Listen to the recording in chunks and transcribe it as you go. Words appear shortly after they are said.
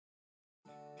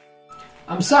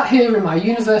I'm sat here in my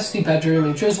university bedroom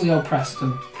in Drisley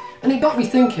Preston, and it got me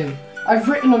thinking. I've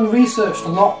written and researched a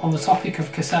lot on the topic of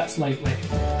cassettes lately.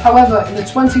 However, in the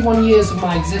 21 years of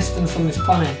my existence on this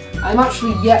planet, I'm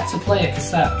actually yet to play a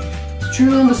cassette. To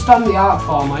truly understand the art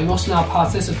form, I must now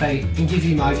participate and give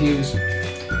you my views.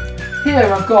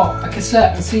 Here I've got a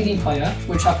cassette and CD player,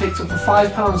 which I picked up for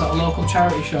 £5 at a local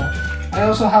charity shop. I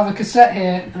also have a cassette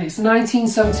here, and it's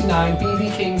 1979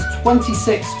 B.B. King's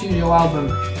 26th studio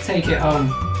album, Take It Home.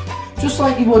 Just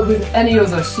like you would with any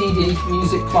other CD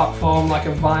music platform like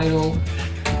a vinyl,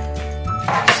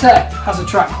 a cassette has a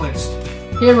track list.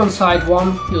 Here on side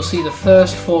 1 you'll see the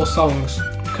first 4 songs.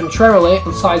 Contrarily,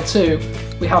 on side 2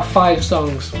 we have 5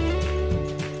 songs.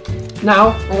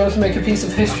 Now I'm going to make a piece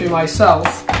of history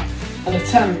myself and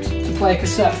attempt to play a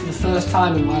cassette for the first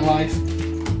time in my life.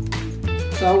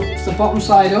 So it's the bottom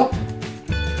side up,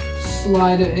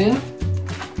 slide it in,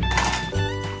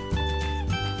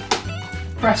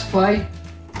 press play,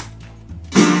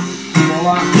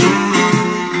 voila.